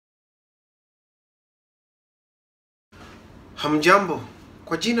Hamjambo,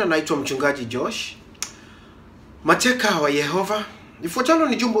 kwa jina naitwa mchungaji Josh, mateka wa Yehova. Ifuatalo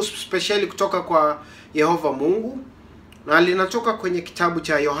ni jumbo speciali kutoka kwa Yehova Mungu, na linatoka kwenye kitabu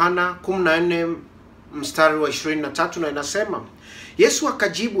cha Yohana 14 mstari wa 23, na inasema, Yesu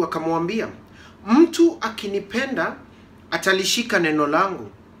akajibu akamwambia, mtu akinipenda atalishika neno langu,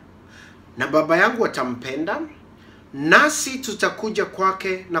 na Baba yangu atampenda, nasi tutakuja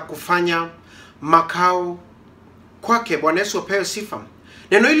kwake na kufanya makao kwake. Bwana Yesu apewe sifa.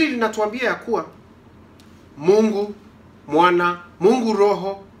 Neno hili linatuambia ya kuwa Mungu Mwana, Mungu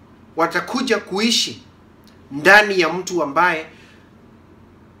Roho watakuja kuishi ndani ya mtu ambaye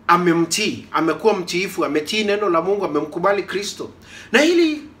amemtii, amekuwa mtiifu, ametii neno la Mungu, amemkubali Kristo. Na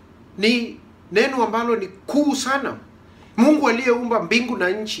hili ni neno ambalo ni kuu sana. Mungu aliyeumba mbingu na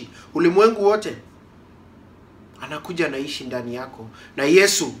nchi, ulimwengu wote, anakuja anaishi ndani yako, na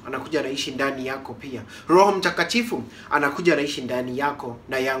Yesu anakuja anaishi ndani yako pia. Roho Mtakatifu anakuja anaishi ndani yako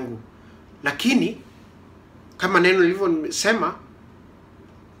na yangu. Lakini kama neno lilivyosema,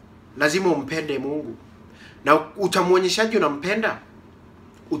 lazima umpende Mungu. Na utamuonyeshaje unampenda?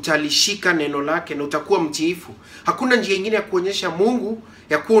 Utalishika neno lake na utakuwa mtiifu. Hakuna njia nyingine ya kuonyesha Mungu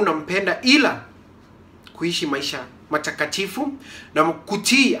ya kuwa unampenda ila kuishi maisha matakatifu na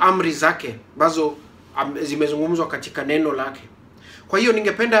kutii amri zake ambazo zimezungumzwa katika neno lake. Kwa hiyo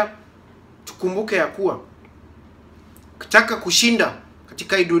ningependa tukumbuke ya kuwa kutaka kushinda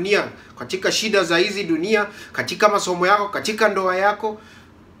katika hii dunia, katika shida za hizi dunia, katika masomo yako, katika ndoa yako,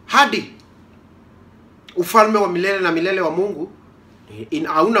 hadi ufalme wa milele na milele wa Mungu,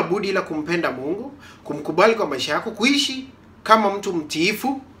 hauna budi ila kumpenda Mungu, kumkubali kwa maisha yako, kuishi kama mtu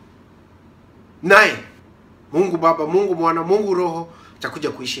mtiifu, naye Mungu Baba, Mungu Mwana, Mungu Roho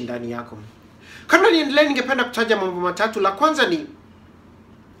atakuja kuishi ndani yako. Kabla niendelee, ningependa kutaja mambo matatu. La kwanza ni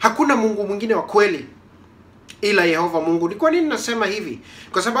hakuna Mungu mwingine wa kweli ila Yehova Mungu. Ni kwa nini nasema hivi?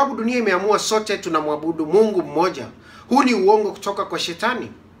 Kwa sababu dunia imeamua sote tunamwabudu Mungu mmoja. Huu ni uongo kutoka kwa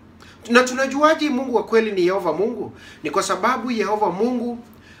shetani. Na tunajuaje Mungu wa kweli ni Yehova Mungu? Ni kwa sababu Yehova Mungu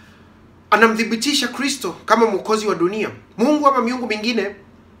anamthibitisha Kristo kama mwokozi wa dunia. Mungu ama miungu mingine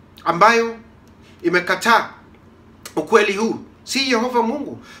ambayo imekataa ukweli huu si Yehova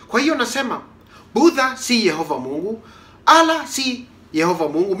Mungu. Kwa hiyo nasema Buddha si Yehova Mungu, Allah si Yehova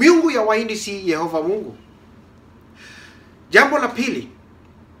Mungu, miungu ya Wahindi si Yehova Mungu. Jambo la pili,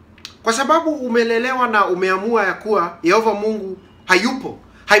 kwa sababu umelelewa na umeamua ya kuwa Yehova Mungu hayupo,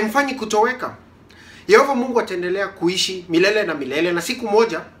 haimfanyi kutoweka, Yehova Mungu ataendelea kuishi milele na milele, na siku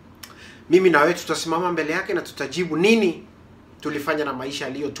moja mimi na wewe tutasimama mbele yake na tutajibu nini tulifanya na maisha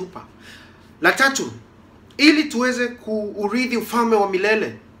aliyotupa. La tatu, ili tuweze kuurithi ufalme wa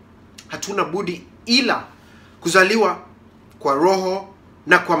milele, hatuna budi ila kuzaliwa kwa roho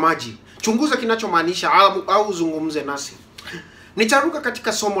na kwa maji. Chunguza kinachomaanisha au zungumze nasi. Nitaruka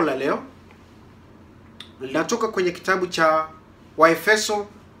katika somo la leo. Linatoka kwenye kitabu cha Waefeso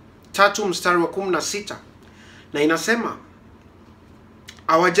 3 mstari wa 16. Na inasema,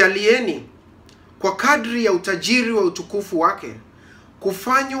 awajalieni kwa kadiri ya utajiri wa utukufu wake,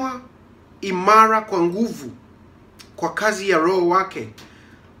 kufanywa imara kwa nguvu kwa kazi ya Roho wake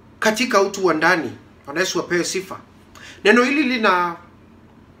katika utu wa ndani. Bwana Yesu apewe sifa. Neno hili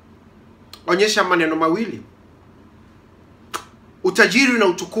linaonyesha maneno mawili: utajiri na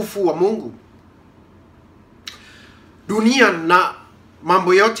utukufu wa Mungu. Dunia na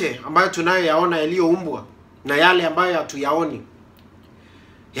mambo yote ambayo tunayoyaona yaliyoumbwa na yale ambayo hatuyaoni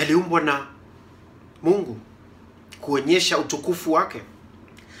yaliumbwa na Mungu kuonyesha utukufu wake.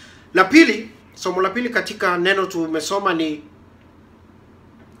 La pili, somo la pili katika neno tumesoma ni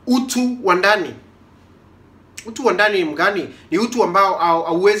utu wa ndani. Utu wa ndani ni mgani? Ni utu ambao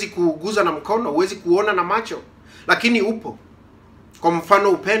hauwezi kuguza na mkono, huwezi kuona na macho, lakini upo. Kwa mfano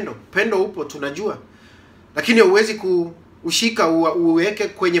upendo. Upendo upo, tunajua. Lakini huwezi kuushika uweke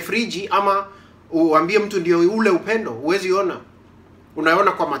kwenye friji ama uambie mtu ndio ule upendo. Huwezi ona.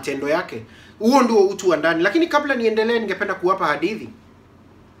 Unaona kwa matendo yake. Huo ndio utu wa ndani. Lakini kabla niendelee, ningependa kuwapa hadithi.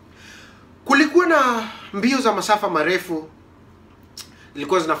 Kulikuwa na mbio za masafa marefu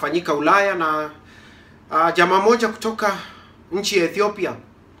zilikuwa zinafanyika Ulaya, na jamaa moja kutoka nchi ya Ethiopia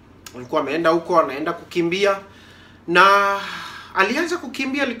alikuwa ameenda huko, anaenda kukimbia, na alianza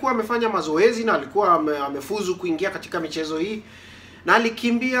kukimbia. Alikuwa amefanya mazoezi na alikuwa amefuzu kuingia katika michezo hii, na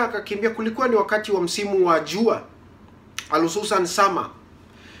alikimbia akakimbia. Kulikuwa ni wakati wa msimu wa jua, hususan summer,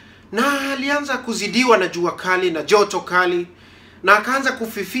 na alianza kuzidiwa na jua kali na joto kali, na akaanza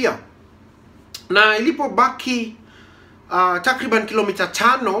kufifia. Na ilipobaki takriban kilomita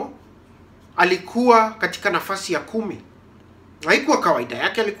 5, alikuwa katika nafasi ya 10. Haikuwa kawaida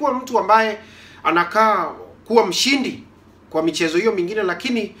yake. Alikuwa mtu ambaye anakaa kuwa mshindi kwa michezo hiyo mingine,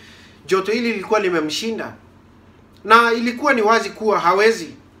 lakini joto hili lilikuwa limemshinda, na ilikuwa ni wazi kuwa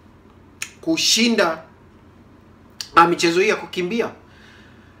hawezi kushinda michezo hii ya kukimbia.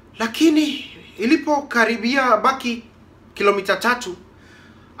 Lakini ilipokaribia baki kilomita 3,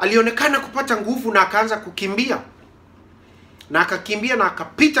 alionekana kupata nguvu na akaanza kukimbia, na akakimbia na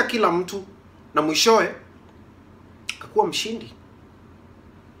akapita kila mtu, na mwishowe akakuwa mshindi.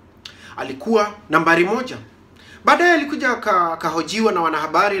 Alikuwa nambari 1. Baadaye alikuja akahojiwa na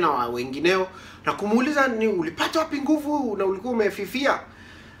wanahabari na wengineo na kumuuliza, ni ulipata wapi nguvu na ulikuwa umefifia?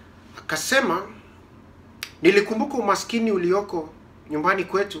 Akasema, nilikumbuka umaskini ulioko nyumbani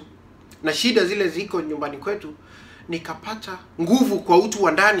kwetu na shida zile ziko nyumbani kwetu, nikapata nguvu kwa utu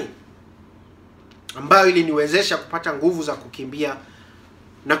wa ndani ambayo iliniwezesha kupata nguvu za kukimbia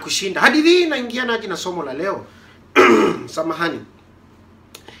na kushinda. Hadithi hii inaingiana na somo la leo. Samahani.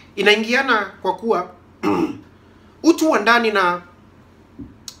 Inaingiana kwa kuwa utu wa ndani na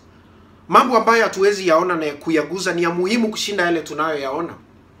mambo ambayo hatuwezi yaona na kuyaguza ni ya muhimu kushinda yale tunayoyaona.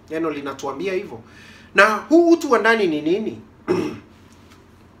 Neno linatuambia hivyo. Na huu utu wa ndani ni nini?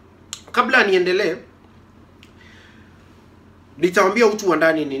 Kabla niendelee, nitawaambia utu wa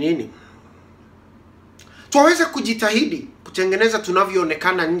ndani ni nini. Twaweza kujitahidi kutengeneza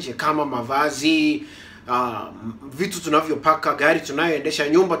tunavyoonekana nje, kama mavazi, vitu tunavyopaka, gari tunayoendesha,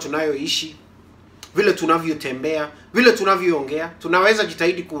 nyumba tunayoishi, vile tunavyotembea, vile tunavyoongea. Tunaweza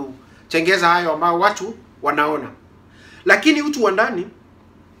jitahidi kutengeza hayo ambao watu wanaona. Lakini utu wa ndani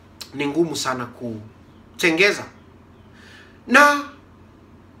ni ngumu sana kutengeza. Na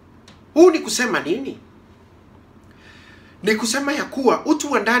huu ni kusema nini? Ni kusema ya kuwa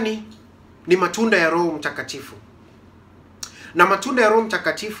utu wa ndani ni matunda ya Roho Mtakatifu. Na matunda ya Roho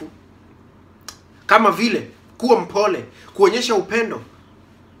Mtakatifu kama vile kuwa mpole, kuonyesha upendo,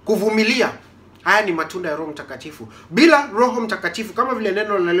 kuvumilia, haya ni matunda ya Roho Mtakatifu. Bila Roho Mtakatifu, kama vile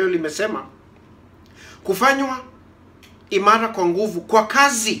neno la leo limesema, kufanywa imara kwa nguvu kwa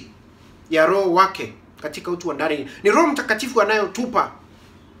kazi ya Roho wake katika utu wa ndani. Ni Roho Mtakatifu anayotupa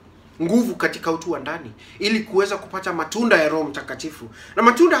nguvu katika utu wa ndani ili kuweza kupata matunda ya Roho Mtakatifu. Na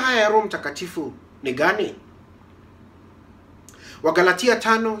matunda haya ya Roho Mtakatifu ni gani? Wagalatia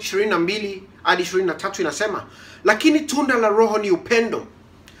 5:22 hadi 23 inasema, lakini tunda la Roho ni upendo,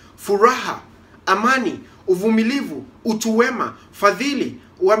 furaha, amani, uvumilivu, utu wema, fadhili,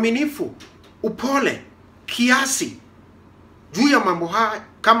 uaminifu, upole, kiasi. Juu ya mambo haya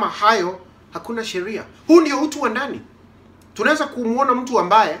kama hayo hakuna sheria. Huu ndio utu wa ndani. Tunaweza kumuona mtu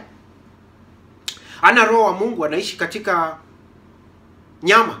ambaye ana roho wa Mungu, anaishi katika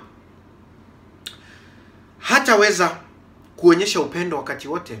nyama, hataweza kuonyesha upendo wakati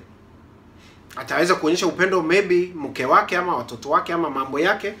wote. Ataweza kuonyesha upendo maybe mke wake ama watoto wake ama mambo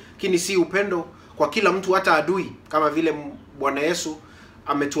yake, lakini si upendo kwa kila mtu, hata adui, kama vile Bwana Yesu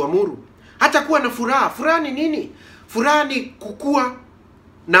ametuamuru. Hata kuwa na furaha. Furaha ni nini? Furaha ni kukua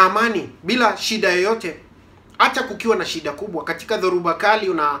na amani bila shida yoyote. Hata kukiwa na shida kubwa, katika dhoruba kali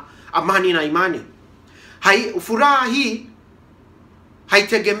una amani na imani. Furaha hii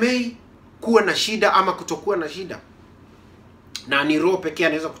haitegemei kuwa na shida ama kutokuwa na shida. Na ni Roho pekee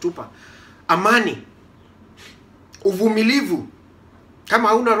anaweza kutupa amani. Uvumilivu. Kama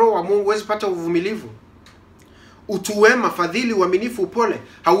hauna Roho wa Mungu huwezi pata uvumilivu. Utu wema, fadhili, uaminifu, upole.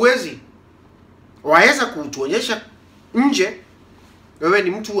 Hauwezi. Waweza kutuonyesha nje wewe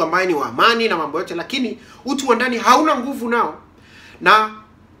ni mtu ambaye ni wa amani na mambo yote, lakini utu wa ndani hauna nguvu nao. Na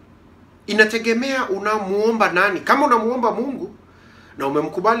inategemea unamuomba nani. Kama unamuomba Mungu na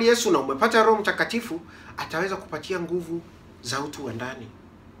umemkubali Yesu na umepata Roho Mtakatifu, ataweza kupatia nguvu za utu wa ndani.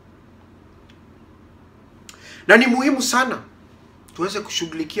 Na ni muhimu sana tuweze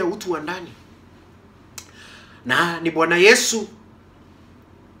kushughulikia utu wa ndani. Na ni Bwana Yesu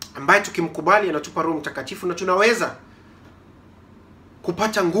ambaye tukimkubali anatupa Roho Mtakatifu, na tunaweza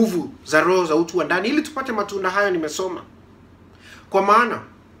kupata nguvu za roho za utu wa ndani ili tupate matunda hayo nimesoma. Kwa maana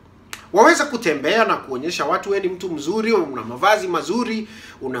waweza kutembea na kuonyesha watu wewe ni mtu mzuri, una mavazi mazuri,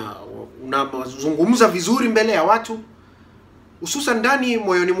 unazungumza vizuri mbele ya watu, hususan ndani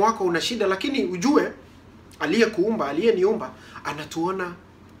moyoni mwako una shida, lakini ujue aliyekuumba, aliyeniumba anatuona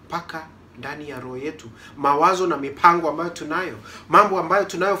mpaka ndani ya roho yetu. Mawazo na mipango ambayo tunayo, mambo ambayo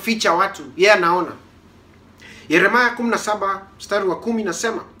tunayoficha watu, yeye anaona. Yeremia 17:10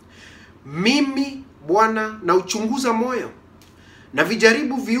 nasema, mimi Bwana na uchunguza moyo na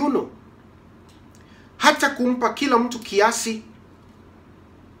vijaribu viuno, hata kumpa kila mtu kiasi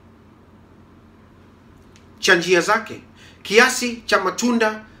cha njia zake, kiasi cha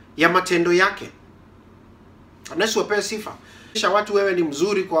matunda ya matendo yake. Yesu apewe sifa. Kisha watu wewe ni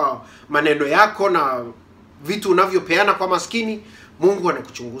mzuri kwa maneno yako na vitu unavyopeana kwa maskini, Mungu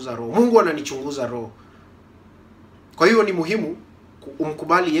anakuchunguza roho. Mungu ananichunguza roho. Kwa hiyo ni muhimu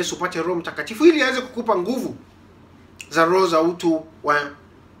umkubali Yesu, upate Roho Mtakatifu ili aweze kukupa nguvu za roho za utu wa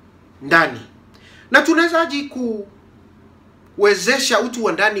ndani. Na tunawezaje kuwezesha utu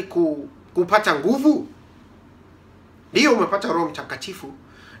wa ndani kupata nguvu? Ndio, umepata Roho Mtakatifu,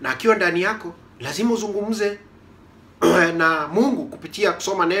 na akiwa ndani yako lazima uzungumze na Mungu kupitia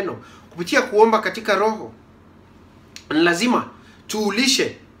kusoma neno, kupitia kuomba katika roho. Ni lazima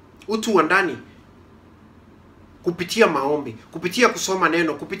tuulishe utu wa ndani kupitia maombi, kupitia kusoma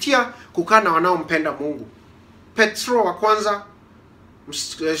neno, kupitia kukaa na wanaompenda Mungu. Petro wa kwanza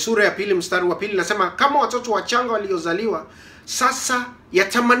sura ya 2 mstari wa 2 nasema, kama watoto wachanga waliozaliwa sasa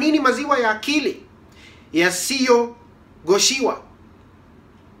yatamanini maziwa ya akili yasiyogoshiwa,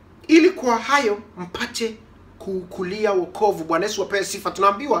 ili kwa hayo mpate kukulia wokovu. Bwana Yesu apewe sifa.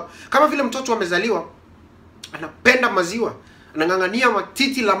 Tunaambiwa kama vile mtoto amezaliwa anapenda maziwa, anang'ang'ania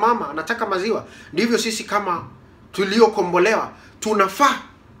matiti la mama, anataka maziwa, ndivyo sisi kama tuliokombolewa tunafaa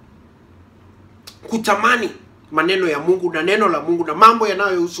kutamani maneno ya Mungu na neno la Mungu na mambo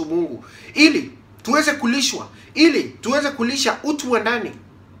yanayohusu Mungu, ili tuweze kulishwa, ili tuweze kulisha utu wa ndani,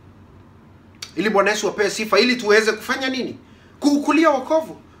 ili Bwana Yesu apewe sifa, ili tuweze kufanya nini? Kukulia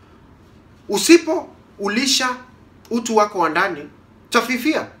wokovu. Usipo ulisha utu wako wa ndani,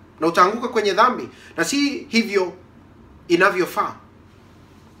 utafifia na utaanguka kwenye dhambi, na si hivyo inavyofaa.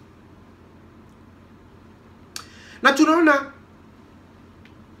 Na tunaona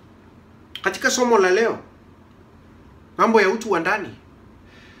katika somo la leo mambo ya utu wa ndani.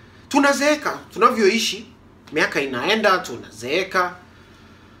 Tunazeeka, tunavyoishi, miaka inaenda, tunazeeka.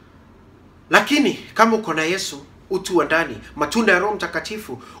 Lakini kama uko na Yesu, utu wa ndani, matunda ya Roho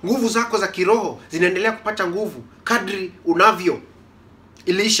Mtakatifu, nguvu zako za kiroho zinaendelea kupata nguvu kadri unavyo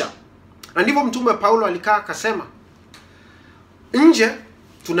ilisha. Na ndivyo Mtume Paulo alikaa akasema, nje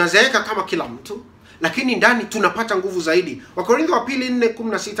tunazeeka kama kila mtu, lakini ndani tunapata nguvu zaidi. Wakorintho wa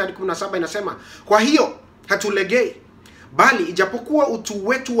 2:4-16-17 inasema, kwa hiyo hatulegei, bali ijapokuwa utu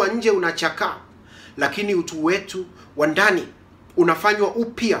wetu wa nje unachakaa, lakini utu wetu wa ndani unafanywa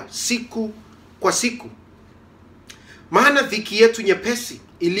upya siku kwa siku. Maana dhiki yetu nyepesi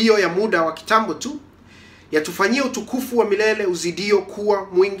iliyo ya muda wa kitambo tu yatufanyia utukufu wa milele uzidio kuwa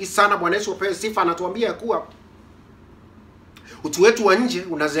mwingi sana. Bwana Yesu apewe sifa. Anatuambia ya kuwa utu wetu wa nje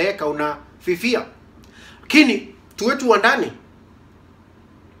unazeeka, unafifia, lakini utu wetu wa ndani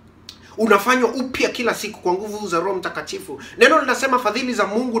unafanywa upya kila siku kwa nguvu za Roho Mtakatifu. Neno linasema fadhili za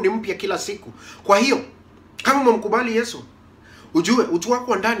Mungu ni mpya kila siku. Kwa hiyo kama umemkubali Yesu, ujue utu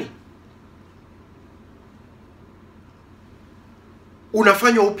wako wa ndani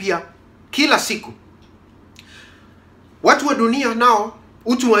unafanywa upya kila siku. Watu wa dunia nao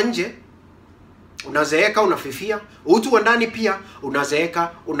utu wa nje unazeeka, unafifia. Utu wa ndani pia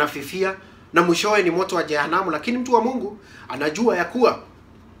unazeeka, unafifia, na mwishowe ni moto wa jehanamu. Lakini mtu wa Mungu anajua ya kuwa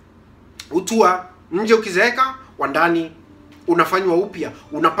utu wa nje ukizeeka, wa ndani unafanywa upya,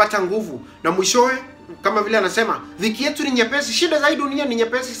 unapata nguvu, na mwishowe kama vile anasema, dhiki yetu ni nyepesi. Shida za hii dunia ni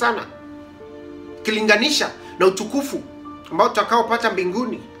nyepesi sana kilinganisha na utukufu ambao tutakaopata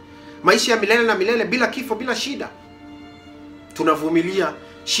mbinguni, maisha ya milele na milele, bila kifo, bila shida. Tunavumilia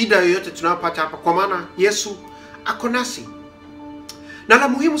shida yoyote tunayopata hapa, kwa maana Yesu ako nasi. Na la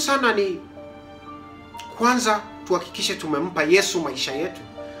muhimu sana ni kwanza tuhakikishe tumempa Yesu maisha yetu.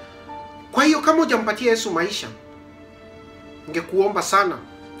 Kwa hiyo kama hujampatia Yesu maisha, ningekuomba sana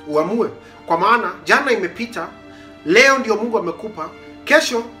uamue, kwa maana jana imepita, leo ndio Mungu amekupa,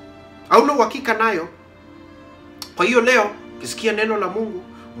 kesho hauna uhakika nayo. Kwa hiyo leo ukisikia neno la Mungu,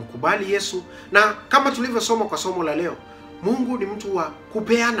 mkubali Yesu. Na kama tulivyosoma kwa somo la leo, Mungu ni mtu wa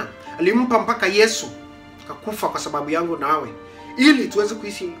kupeana. Alimpa mpaka Yesu akakufa kwa sababu yangu nawe, ili tuweze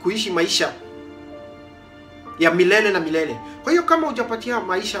kuishi maisha ya milele na milele. Kwa hiyo kama hujapatia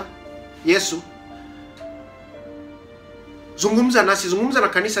maisha Yesu, zungumza nasi, zungumza na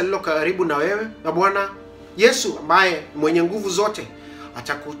kanisa lilo karibu na wewe, na Bwana Yesu ambaye mwenye nguvu zote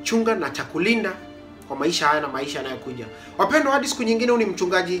atakuchunga na atakulinda kwa maisha haya na maisha yanayokuja. Wapendwa, hadi siku nyingine, ni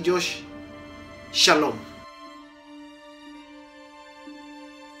mchungaji Josh. Shalom.